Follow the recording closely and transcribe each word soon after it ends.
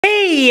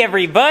Hey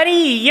everybody,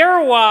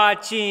 you're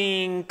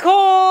watching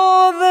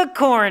Cole the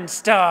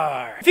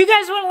Cornstar. If you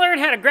guys want to learn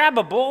how to grab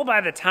a bull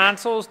by the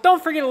tonsils,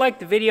 don't forget to like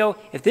the video.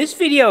 If this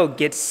video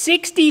gets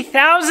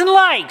 60,000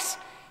 likes,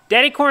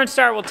 Daddy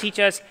Cornstar will teach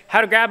us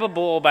how to grab a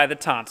bull by the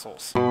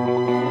tonsils.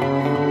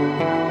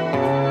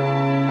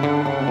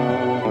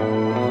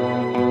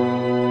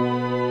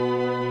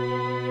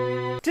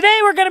 Today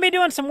we're going to be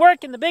doing some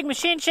work in the big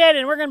machine shed,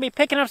 and we're going to be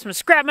picking up some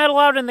scrap metal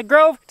out in the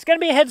grove. It's going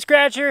to be a head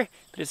scratcher,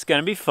 but it's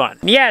going to be fun.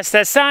 Yes,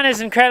 that sun is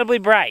incredibly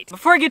bright.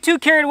 Before I get too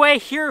carried away,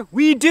 here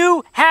we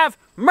do have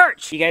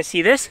merch. You guys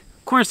see this?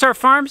 Cornstar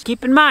Farms.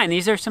 Keep in mind,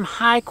 these are some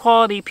high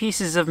quality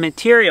pieces of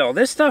material.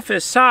 This stuff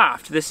is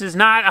soft. This is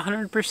not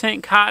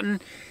 100% cotton.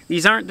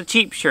 These aren't the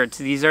cheap shirts,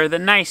 these are the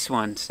nice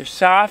ones. They're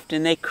soft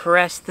and they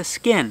caress the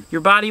skin.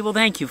 Your body will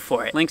thank you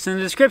for it. Links in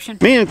the description.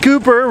 Me and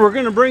Cooper, we're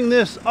gonna bring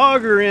this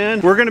auger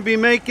in. We're gonna be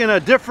making a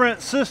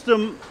different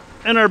system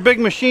in our big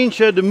machine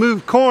shed to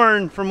move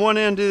corn from one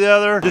end to the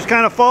other. Just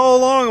kind of follow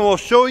along and we'll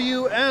show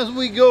you as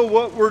we go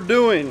what we're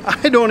doing.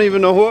 I don't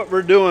even know what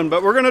we're doing,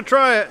 but we're gonna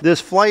try it.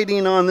 This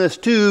flighting on this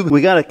tube,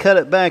 we gotta cut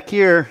it back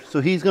here. So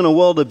he's gonna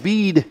weld a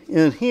bead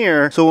in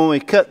here. So when we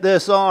cut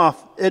this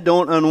off, it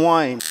don't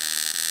unwind.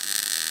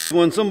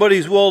 When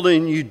somebody's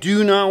welding, you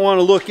do not want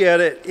to look at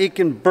it. It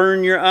can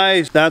burn your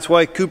eyes. That's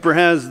why Cooper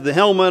has the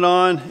helmet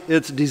on.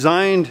 It's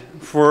designed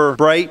for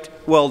bright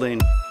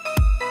welding.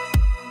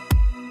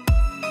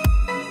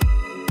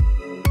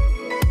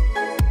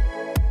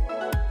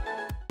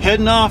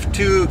 Heading off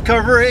to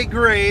cover a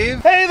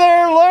grave. Hey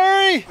there,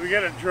 Larry! We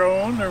got a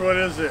drone, or what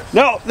is it?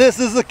 No, this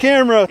is the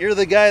camera. You're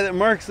the guy that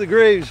marks the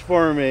graves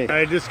for me.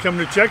 I just come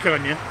to check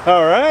on you.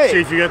 All right.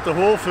 See if you got the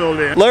hole filled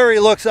in. Larry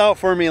looks out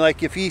for me,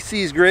 like if he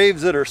sees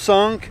graves that are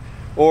sunk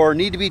or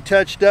need to be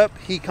touched up,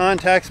 he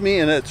contacts me,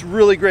 and it's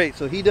really great.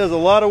 So he does a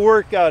lot of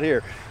work out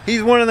here.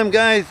 He's one of them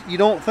guys you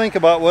don't think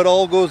about what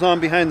all goes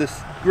on behind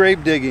this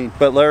grave digging,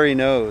 but Larry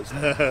knows.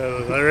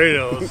 Larry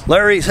knows.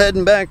 Larry's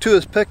heading back to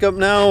his pickup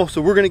now,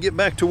 so we're gonna get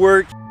back to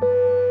work.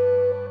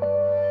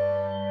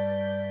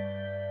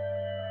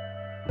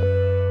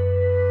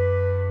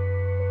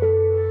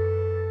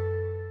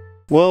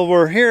 Well,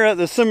 we're here at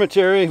the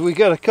cemetery. We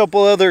got a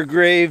couple other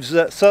graves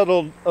that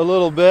settled a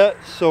little bit,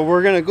 so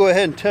we're gonna go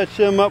ahead and touch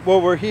them up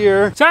while we're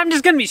here. So I'm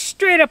just gonna be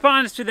straight up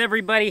honest with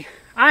everybody.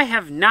 I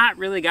have not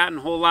really gotten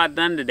a whole lot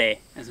done today.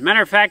 As a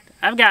matter of fact,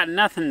 I've got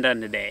nothing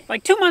done today.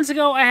 Like 2 months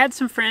ago, I had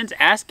some friends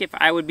ask if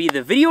I would be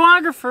the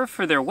videographer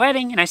for their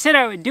wedding, and I said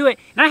I would do it,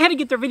 and I had to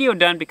get their video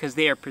done because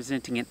they are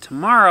presenting it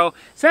tomorrow.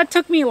 So that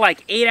took me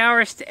like 8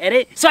 hours to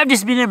edit. So I've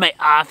just been in my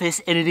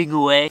office editing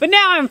away. But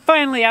now I'm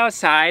finally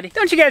outside.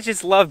 Don't you guys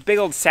just love big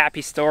old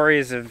sappy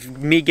stories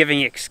of me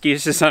giving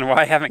excuses on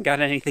why I haven't got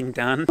anything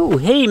done? Oh,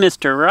 hey,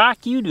 Mr.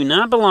 Rock, you do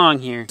not belong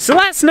here. So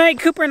last night,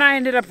 Cooper and I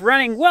ended up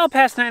running well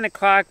past 9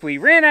 o'clock. We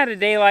ran out of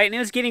daylight and it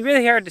was getting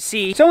really hard to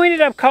see. So we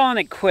ended up calling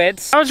it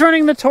quits. I was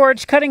running the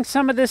torch, cutting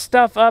some of this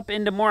stuff up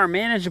into more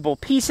manageable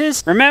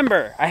pieces.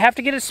 Remember, I have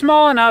to get it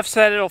small enough so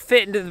that it'll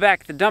fit into the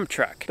back of the dump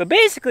truck. But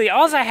basically,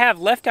 all I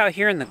have left out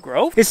here in the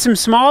grove is some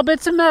small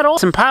bits of metal,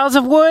 some piles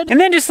of wood, and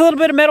then just a little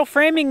bit of metal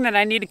framing that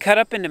I need to cut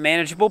up into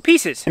manageable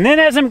pieces. And then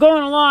as I'm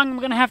going along, I'm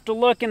gonna have to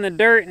look in the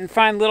dirt and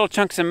find little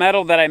chunks of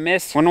metal that I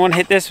missed when one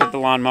hit this with the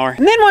lawnmower.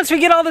 And then once we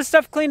get all this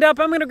stuff cleaned up,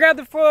 I'm gonna grab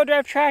the 4-wheel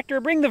drive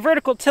tractor, bring the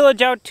vertical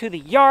tillage out to the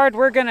yard.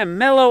 We're gonna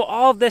mellow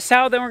all of this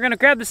out, then we're gonna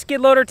grab the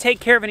skid loader, take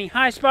care of any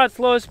high spots,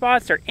 low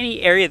spots, or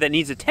any area that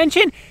needs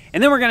attention,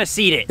 and then we're gonna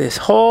seed it. This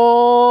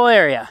whole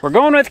area. We're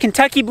going with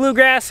Kentucky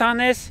bluegrass on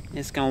this.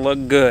 It's gonna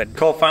look good.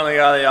 Cole finally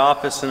got out of the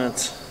office and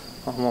it's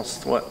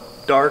almost,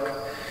 what, dark?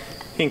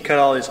 He can cut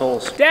all these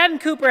holes. Dad and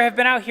Cooper have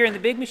been out here in the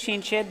big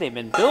machine shed. They've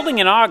been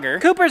building an auger.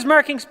 Cooper's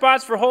marking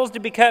spots for holes to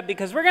be cut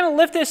because we're gonna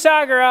lift this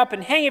auger up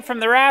and hang it from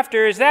the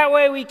rafters. That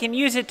way we can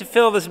use it to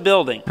fill this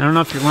building. I don't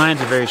know if your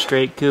lines are very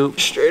straight, Coop.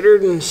 Straighter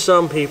than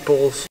some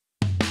people's.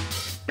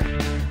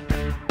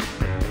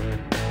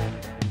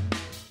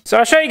 So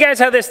I'll show you guys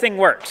how this thing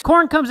works.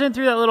 Corn comes in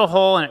through that little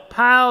hole and it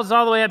piles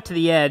all the way up to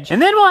the edge. And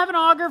then we'll have an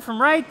auger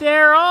from right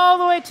there all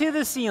the way to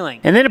the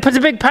ceiling. And then it puts a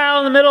big pile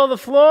in the middle of the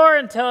floor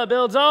until it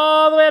builds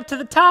all the way up to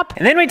the top.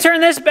 And then we turn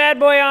this bad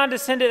boy on to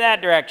send it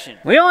that direction.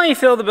 We only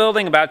fill the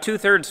building about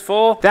 2/3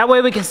 full. That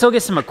way we can still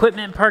get some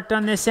equipment parked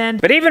on this end.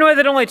 But even with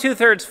it only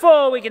 2/3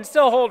 full, we can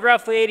still hold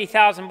roughly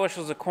 80,000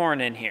 bushels of corn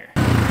in here.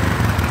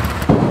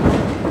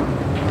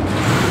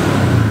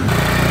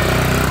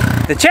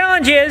 The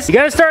challenge is, you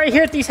gotta start right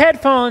here at these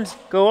headphones,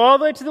 go all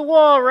the way to the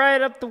wall,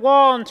 right up the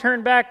wall, and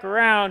turn back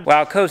around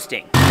while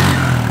coasting.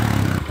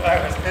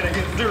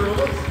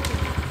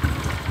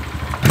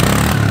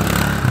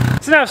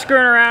 It's enough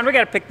screwing around, we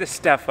gotta pick this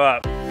stuff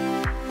up.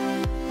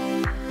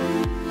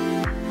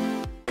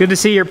 Good to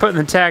see you're putting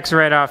the tax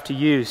right off to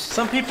use.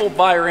 Some people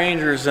buy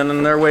Rangers and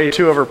then they're way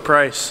too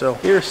overpriced, so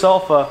get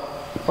yourself a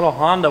Little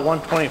Honda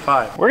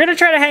 125. We're gonna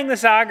try to hang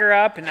this auger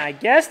up, and I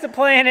guess the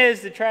plan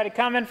is to try to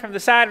come in from the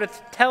side with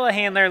the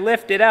telehandler,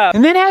 lift it up,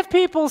 and then have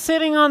people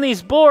sitting on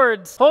these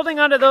boards, holding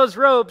onto those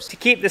ropes to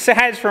keep the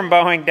sides from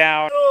bowing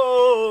down.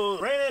 Oh,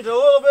 ran into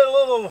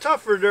a little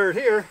tougher dirt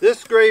here.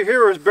 This grave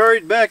here was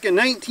buried back in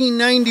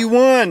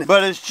 1991,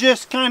 but it's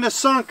just kind of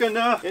sunk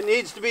enough. It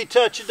needs to be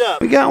touched up.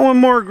 We got one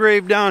more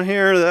grave down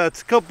here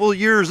that's a couple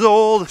years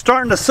old,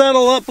 starting to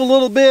settle up a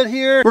little bit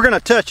here. We're gonna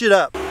touch it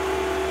up.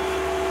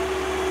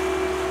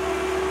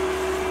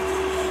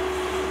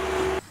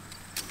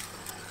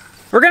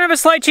 We're gonna have a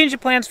slight change of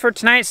plans for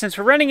tonight since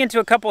we're running into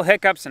a couple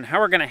hiccups on how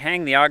we're gonna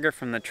hang the auger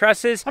from the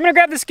trusses. I'm gonna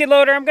grab the skid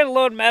loader, I'm gonna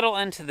load metal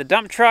into the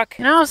dump truck,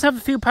 and I also have a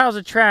few piles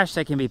of trash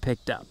that can be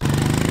picked up.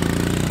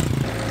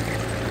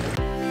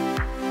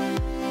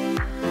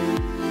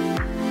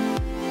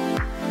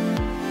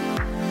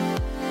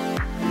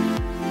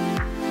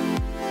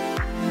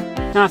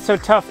 Not so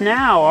tough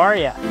now, are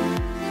ya?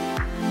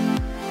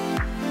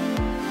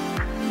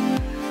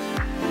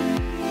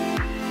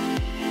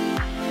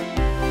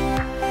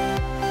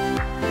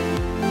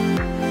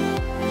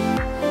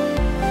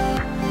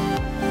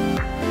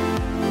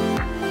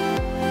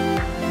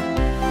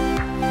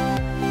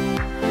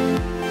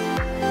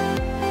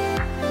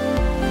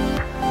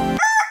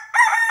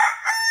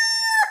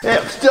 Yeah,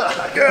 I'm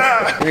stuck.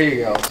 There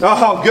you go.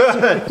 Oh,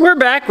 good. We're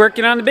back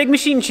working on the big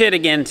machine shed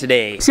again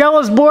today. See all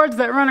those boards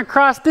that run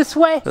across this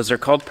way? Those are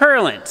called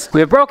purlins.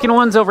 We have broken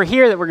ones over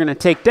here that we're gonna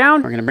take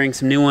down. We're gonna bring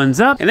some new ones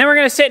up, and then we're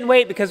gonna sit and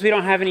wait because we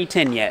don't have any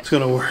tin yet. It's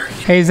gonna work.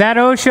 Hey, is that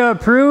OSHA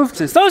approved?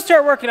 Since those two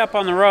are working up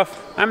on the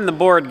roof, I'm the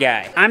board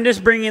guy. I'm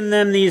just bringing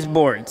them these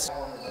boards.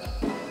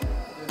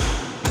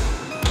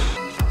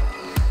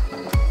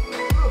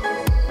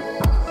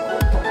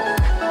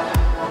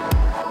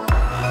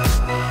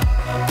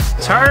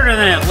 It's harder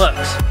than it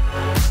looks.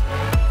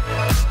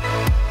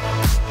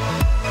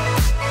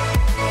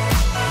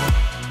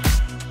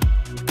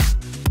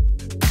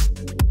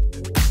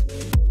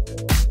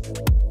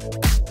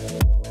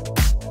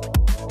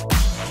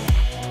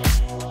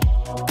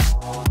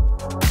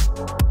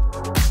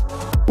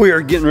 We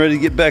are getting ready to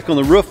get back on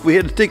the roof. We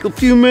had to take a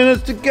few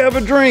minutes to have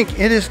a drink.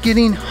 It is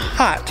getting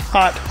hot,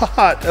 hot,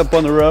 hot up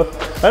on the roof.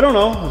 I don't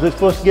know, is it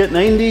supposed to get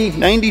 90,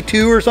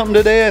 92 or something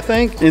today, I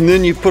think? And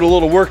then you put a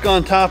little work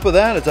on top of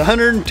that, it's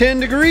 110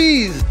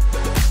 degrees.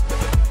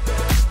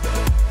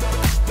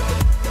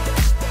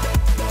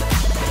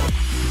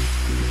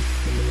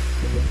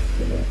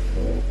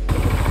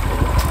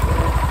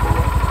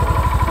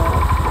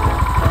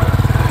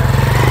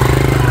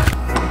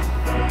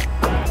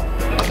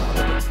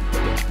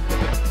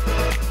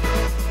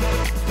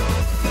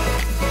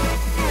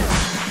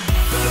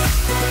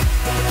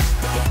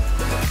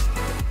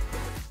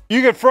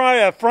 You could fry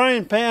a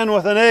frying pan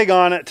with an egg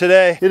on it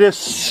today. It is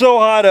so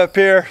hot up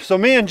here. So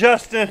me and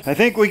Justin, I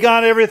think we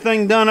got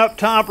everything done up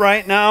top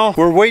right now.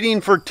 We're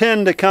waiting for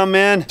tin to come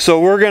in. So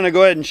we're gonna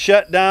go ahead and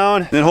shut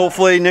down. Then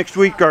hopefully next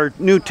week our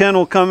new tin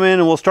will come in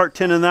and we'll start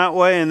tinning that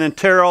way and then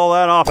tear all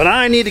that off. But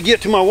I need to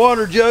get to my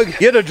water jug,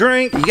 get a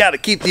drink. You gotta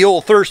keep the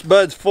old thirst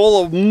buds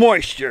full of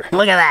moisture.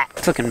 Look at that,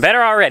 it's looking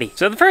better already.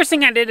 So the first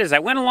thing I did is I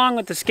went along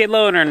with the skid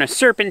loader in a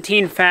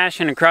serpentine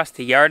fashion across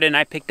the yard and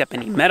I picked up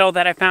any metal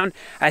that I found.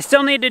 I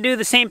still need to do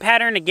the same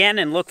pattern again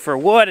and look for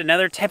wood and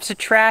other types of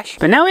trash.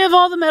 But now we have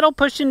all the metal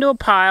pushed into a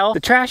pile. The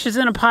trash is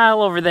in a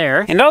pile over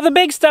there. And all the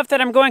big stuff that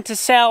I'm going to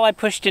sell, I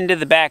pushed into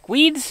the back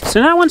weeds. So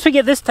now once we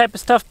get this type of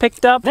stuff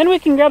picked up, then we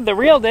can grab the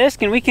real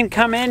disc and we can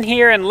come in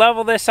here and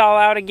level this all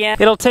out again.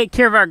 It'll take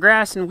care of our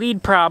grass and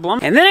weed problem.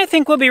 And then I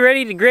think we'll be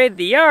ready to grade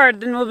the yard,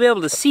 then we'll be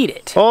able to seed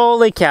it.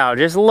 Holy cow,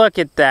 just look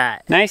at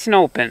that. Nice and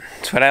open,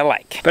 that's what I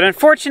like. But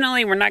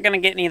unfortunately, we're not gonna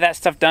get any of that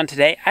stuff done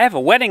today. I have a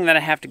wedding that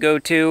I have to go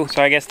to,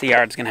 so I guess the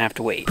yard's gonna have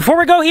to wait. Before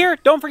we go here,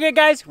 don't forget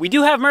guys, we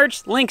do have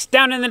merch, links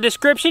down in the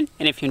description,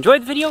 and if you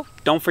enjoyed the video,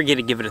 don't forget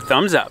to give it a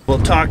thumbs up.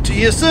 We'll talk to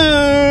you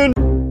soon.